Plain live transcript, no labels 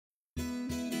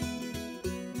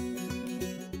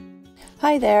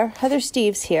Hi there, Heather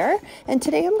Steves here, and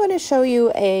today I'm going to show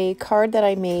you a card that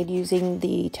I made using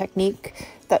the technique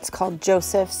that's called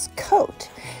Joseph's Coat.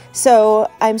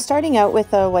 So I'm starting out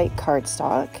with a white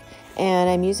cardstock, and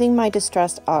I'm using my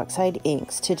Distress Oxide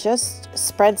inks to just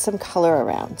spread some color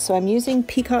around. So I'm using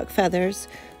Peacock Feathers,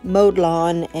 Mowed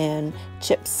Lawn, and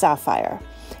Chipped Sapphire.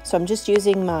 So I'm just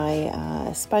using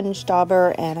my sponge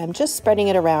dauber, and I'm just spreading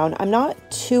it around. I'm not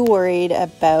too worried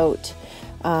about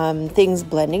things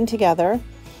blending together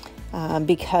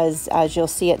because, as you'll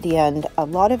see at the end, a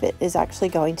lot of it is actually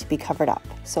going to be covered up.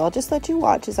 So I'll just let you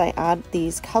watch as I add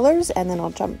these colors, and then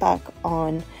I'll jump back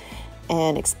on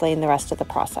and explain the rest of the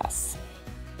process.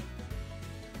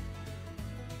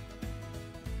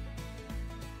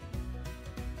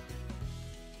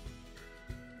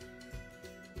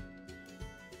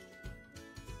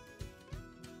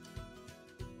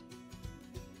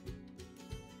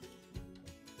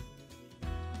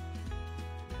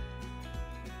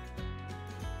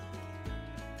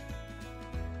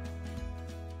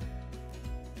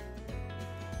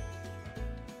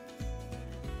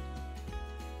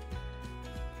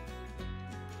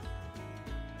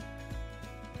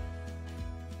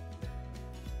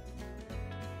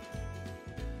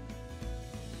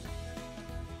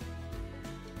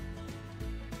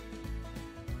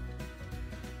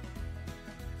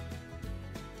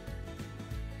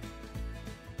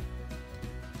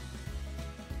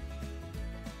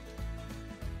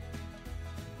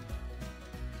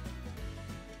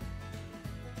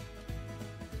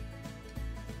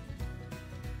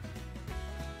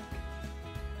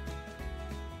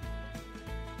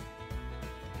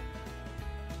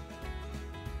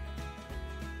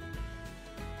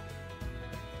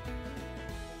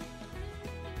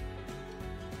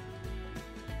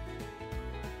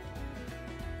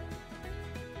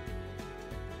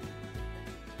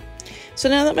 So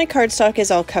now that my cardstock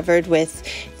is all covered with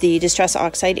the Distress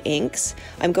Oxide inks,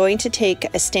 I'm going to take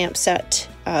a stamp set,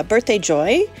 Birthday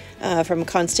Joy, from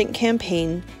Constant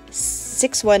Campaign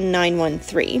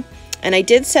 61913. And I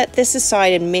did set this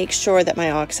aside and make sure that my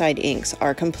oxide inks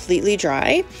are completely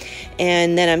dry.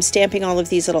 And then I'm stamping all of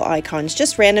these little icons,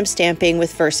 just random stamping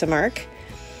with Versamark.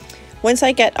 Once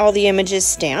I get all the images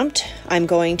stamped, I'm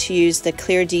going to use the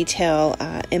Clear Detail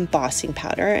embossing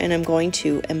powder, and I'm going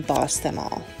to emboss them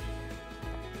all.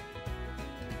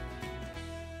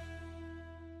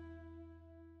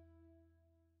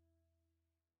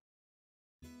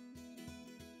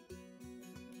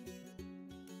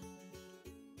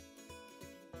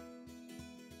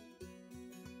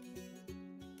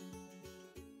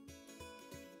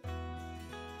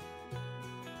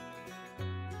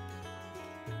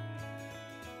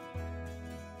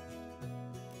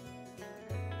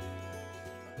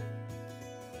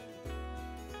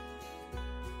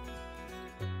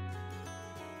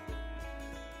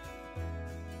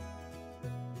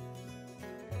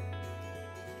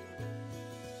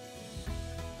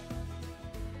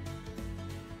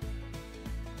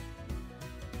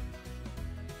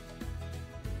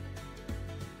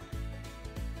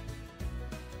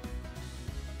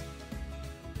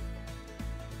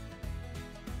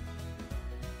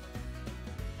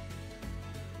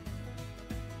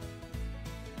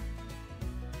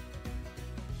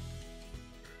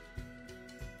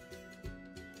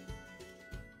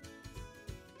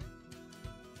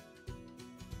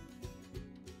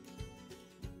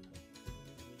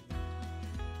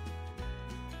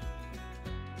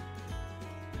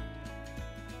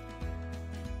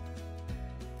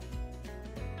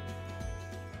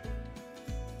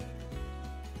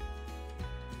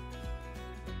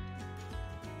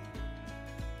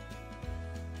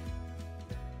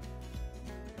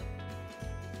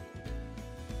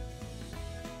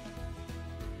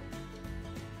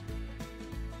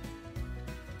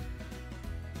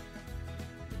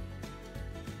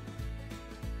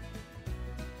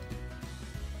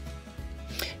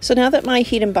 So now that my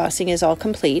heat embossing is all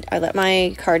complete, I let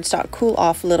my cardstock cool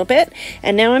off a little bit,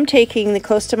 and now I'm taking the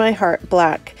Close to My Heart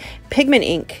black pigment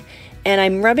ink, and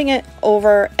I'm rubbing it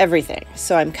over everything.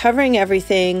 So I'm covering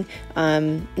everything,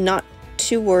 not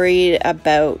too worried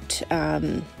about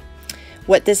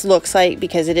what this looks like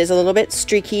because it is a little bit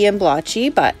streaky and blotchy,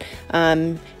 but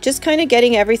just kind of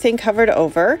getting everything covered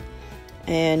over.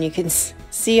 And you can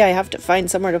see I have to find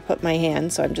somewhere to put my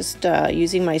hand, so I'm just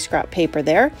using my scrap paper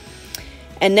there.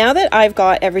 And now that I've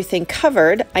got everything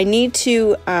covered, I need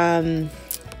to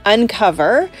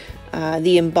uncover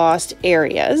the embossed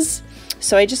areas.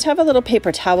 So I just have a little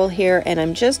paper towel here, and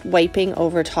I'm just wiping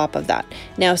over top of that.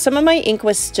 Now, some of my ink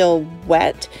was still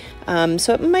wet,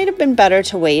 so it might have been better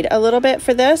to wait a little bit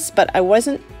for this, but I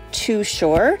wasn't too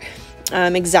sure.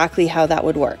 exactly how that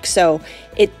would work. So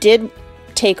it did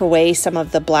take away some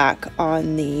of the black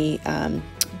on the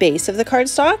base of the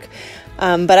cardstock,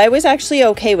 but I was actually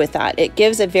okay with that. It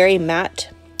gives a very matte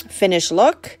finish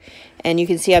look, and you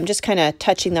can see I'm just kind of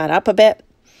touching that up a bit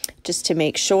just to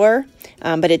make sure,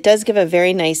 but it does give a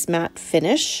very nice matte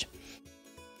finish.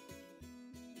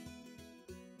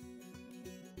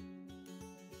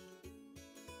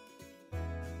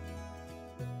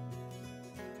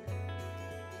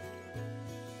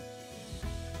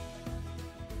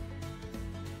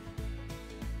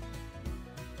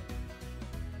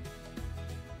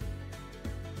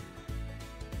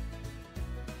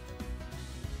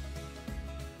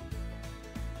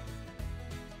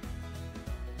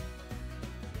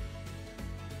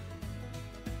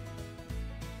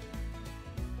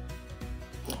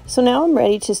 So now I'm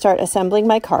ready to start assembling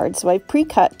my card. So I've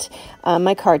pre-cut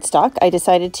my cardstock. I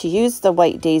decided to use the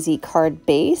White Daisy card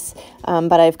base,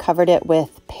 but I've covered it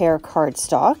with pear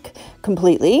cardstock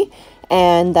completely.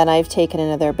 And then I've taken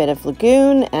another bit of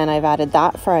Lagoon and I've added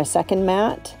that for a second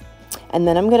mat. And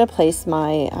then I'm going to place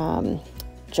my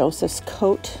Joseph's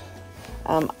Coat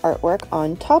artwork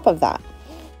on top of that.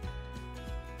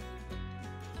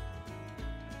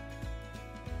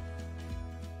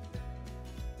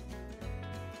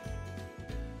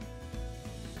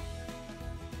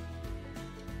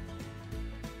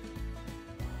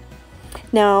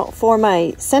 Now for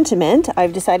my sentiment,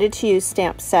 I've decided to use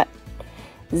stamp set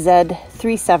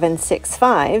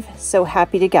Z3765, So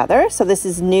Happy Together. So this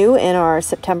is new in our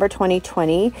September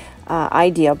 2020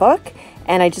 idea book,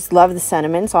 and I just love the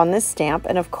sentiments on this stamp.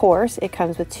 And of course it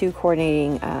comes with 2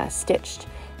 coordinating stitched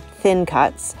thin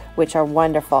cuts, which are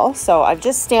wonderful. So I've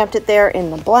just stamped it there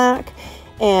in the black,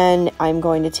 and I'm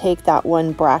going to take that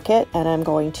one bracket and I'm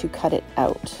going to cut it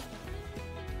out.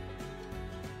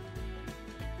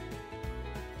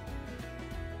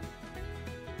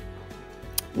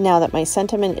 Now that my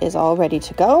sentiment is all ready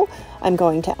to go, I'm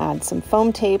going to add some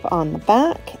foam tape on the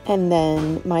back, and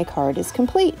then my card is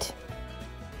complete.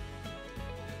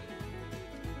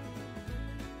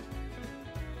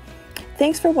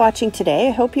 Thanks for watching today.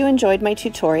 I hope you enjoyed my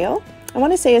tutorial. I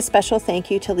want to say a special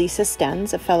thank you to Lisa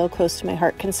Stenz, a fellow Close to My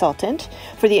Heart consultant,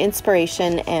 for the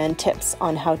inspiration and tips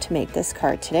on how to make this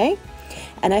card today.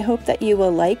 And I hope that you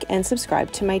will like and subscribe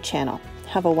to my channel.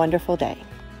 Have a wonderful day.